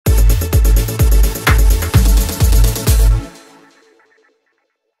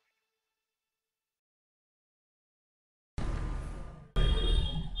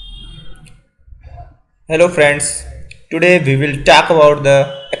Hello friends, today we will talk about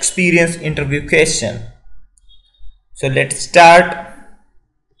the experience interview question. So let's start.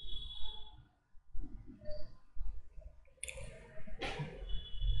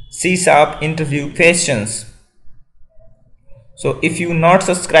 C# interview questions. So if you not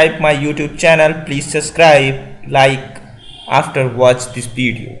subscribe my YouTube channel, please subscribe, like after watch this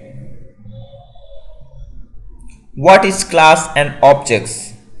video. What is class and objects?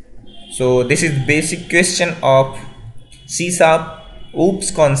 So this is basic question of C#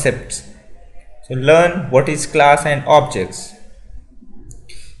 OOPS concepts. So learn what is class and objects.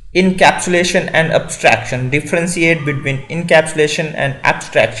 Encapsulation and abstraction. Differentiate between encapsulation and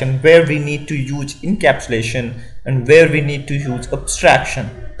abstraction, where we need to use encapsulation and where we need to use abstraction.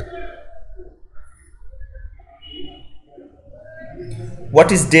 What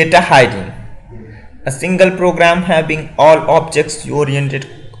is data hiding? A single program having all objects oriented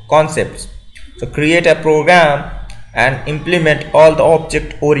concepts. So create a program and implement all the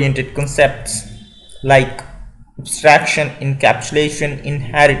object oriented concepts like abstraction, encapsulation,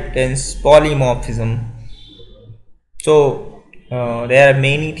 inheritance, polymorphism. So there are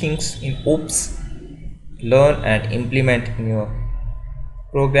many things in OOPS. Learn and implement in your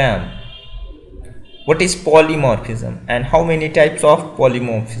program. What is polymorphism and how many types of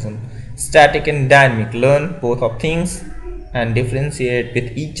polymorphism? Static and dynamic. Learn both of things and differentiate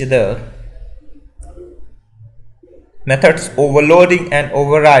with each other. Methods overloading and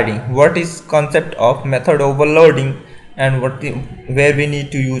overriding. What is concept of method overloading and where we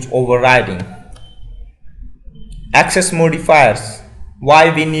need to use overriding? Access modifiers.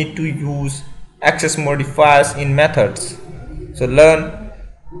 Why we need to use access modifiers in methods? So learn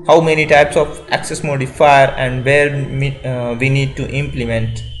how many types of access modifier and where we need to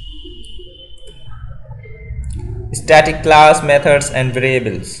implement. Static class, methods and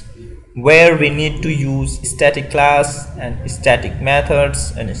variables, where we need to use static class and static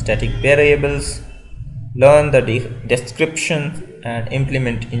methods and static variables. Learn the description and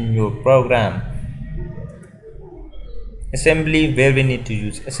implement in your program. Assembly, where we need to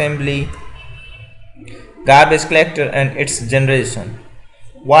use assembly. Garbage collector and its generation,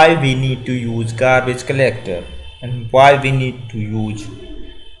 why we need to use garbage collector and why we need to use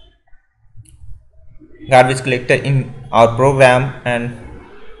garbage collector in our program and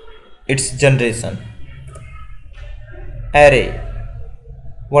its generation. Array,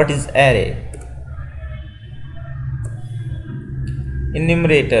 what is array?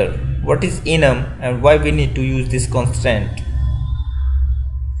 Enumerator, what is enum and why we need to use this constraint?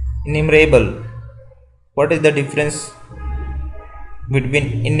 Enumerable, what is the difference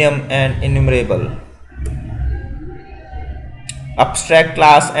between enum and enumerable? Abstract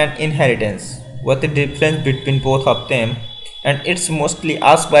class and inheritance, what the difference between both of them? And it's mostly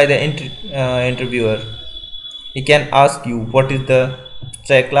asked by the interviewer. He can ask you what is the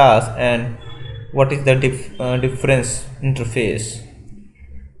abstract class and what is the difference interface.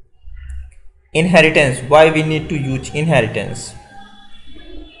 Inheritance, why we need to use inheritance?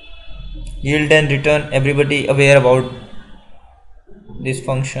 Yield and return, everybody aware about this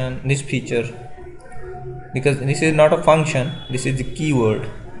function, this feature, because this is not a function, this is the keyword.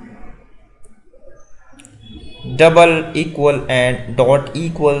 Double, equal and dot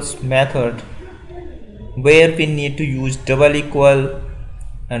equals method, where we need to use double equal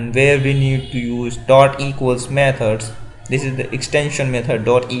and where we need to use dot equals methods. This is the extension method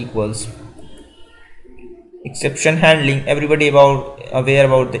dot equals. Exception handling, everybody aware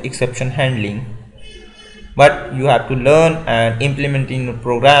about the exception handling, but you have to learn and implement in your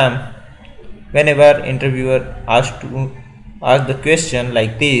program. Whenever interviewer asks the question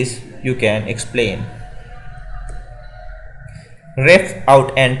like this, you can explain. Ref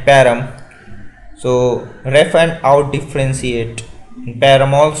out and param. So ref and out differentiate. In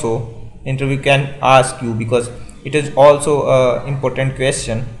param also interview can ask you, because it is also a important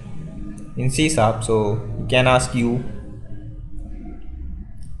question in C#, so he can ask you.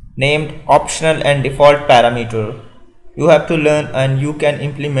 Named optional and default parameter, you have to learn and you can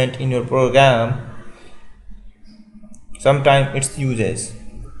implement in your program. Sometimes its uses.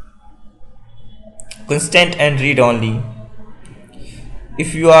 Constant and read only,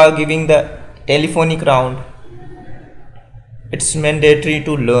 if you are giving the telephonic round, it's mandatory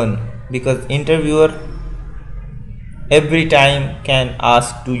to learn, because interviewer every time can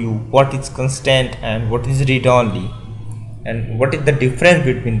ask to you what is constant and what is read only and what is the difference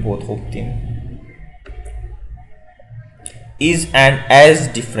between both of them. Is and as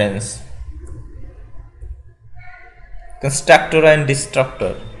difference. Constructor and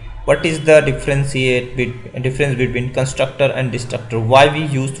destructor, What is the difference between constructor and destructor? Why we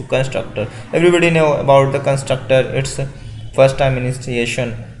use to constructor? Everybody know about the constructor. It's first time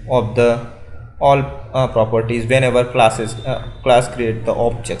initiation of the all properties whenever class create the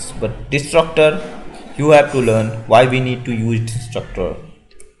objects. But destructor, you have to learn why we need to use destructor.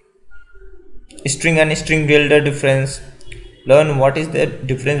 String and string builder difference. Learn what is the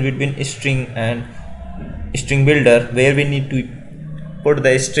difference between string and string builder, where we need to put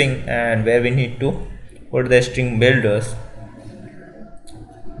the string and where we need to put the string builders.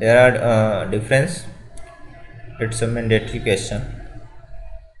 There are difference. It's a mandatory question.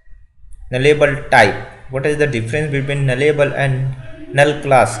 Nullable type. What is the difference between nullable and null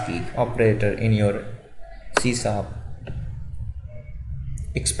class key operator in your C#?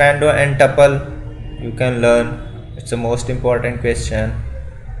 Expando and tuple, you can learn. It's the most important question.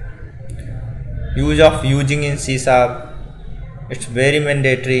 Use of using in C#, it's very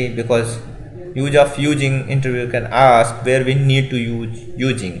mandatory, because use of using interview can ask where we need to use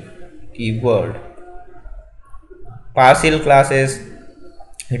using keyword. Partial classes,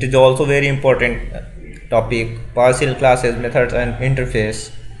 it is also very important topic. Partial classes, methods and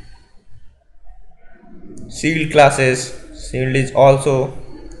interface. Sealed classes, sealed is also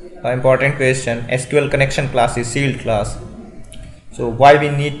an important question. SQL connection class is sealed class. So why we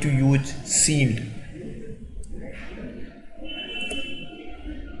need to use sealed?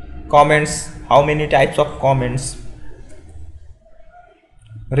 Comments, how many types of comments?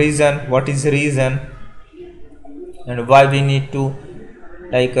 Reason, what is reason and why we need to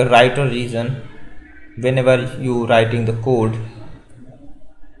write a reason whenever you writing the code.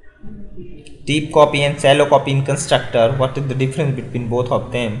 Deep copy and shallow copy in constructor, what is the difference between both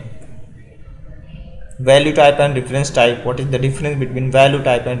of them? Value type and reference type, what is the difference between value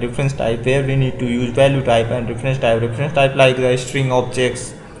type and reference type, where we need to use value type and reference type. Reference type like the string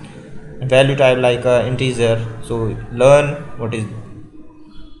objects, value type like a integer. So learn what is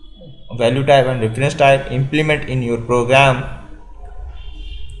value type and reference type, implement in your program.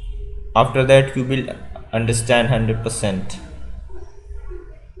 After that you will understand 100%.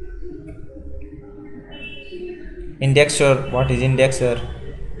 Indexer, what is indexer?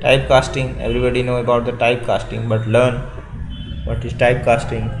 Typecasting, everybody know about the typecasting, but learn what is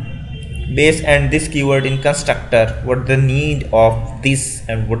typecasting. Base and this keyword in constructor, what the need of this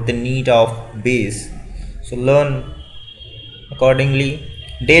and what the need of base. So learn accordingly.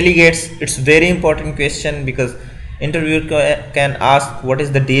 Delegates, it's very important question, because interviewer can ask what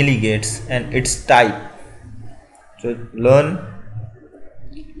is the delegates and its type. So learn.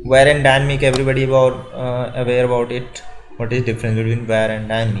 Var and dynamic, everybody aware about it. What is difference between var and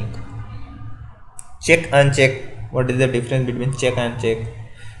dynamic? Check uncheck, what is the difference between check and check?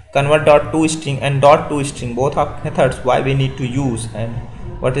 Convert .toString and .toString, both are methods why we need to use and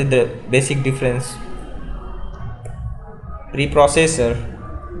what is the basic difference? Preprocessor,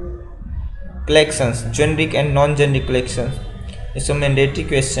 collections, generic and non-generic collections. It's a mandatory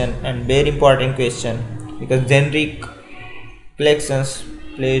question and very important question, because generic collections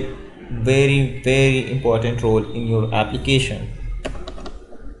play very important role in your application.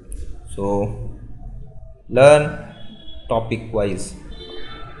 So learn topic wise.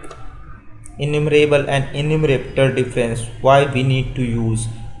 Enumerable and enumerator difference, why we need to use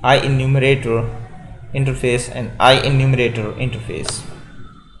IEnumerator interface and IEnumerator interface.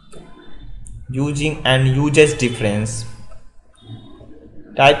 Using and uses difference.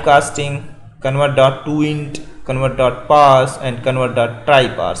 Typecasting, convert.toInt, convert.parse and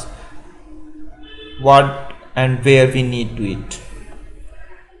convert.tryparse, what and where we need to it.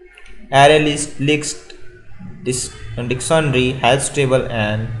 Array list, dictionary, hash table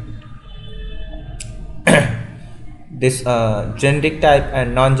and this generic type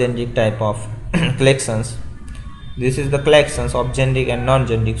and non-generic type of collections. This is the collections of generic and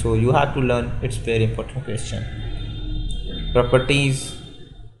non-generic, so you have to learn. It's very important question. Properties,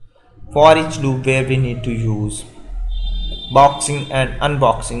 for each loop, where we need to use. Boxing and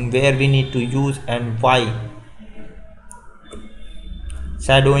unboxing, where we need to use and why.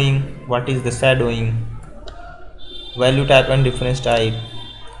 Shadowing, what is the shadowing? Value type and difference type.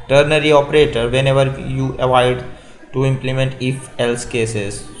 Ternary operator, whenever you avoid to implement if else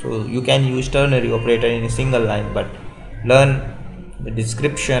cases, so you can use ternary operator in a single line, but learn the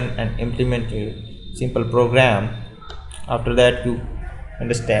description and implement a simple program. After that you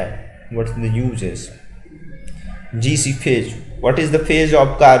understand what's the uses. GC phase, what is the phase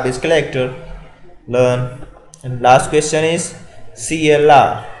of garbage collector? Learn. And last question is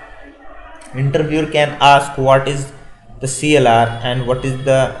CLR. Interviewer can ask what is the CLR and what is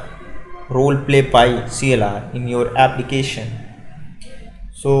the role play by CLR in your application.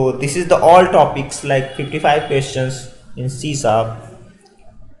 So this is the all topics, like 55 questions in C#.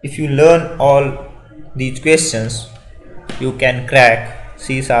 If you learn all these questions, you can crack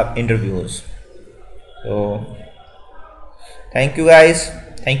C# interviews. So thank you guys,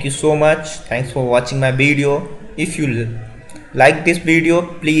 thank you so much, thanks for watching my video. If you like this video,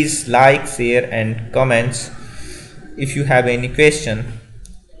 please like, share and comments. If you have any question,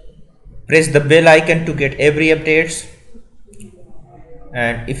 press the bell icon to get every updates,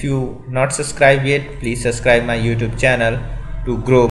 and if you not subscribed yet, please subscribe my YouTube channel to grow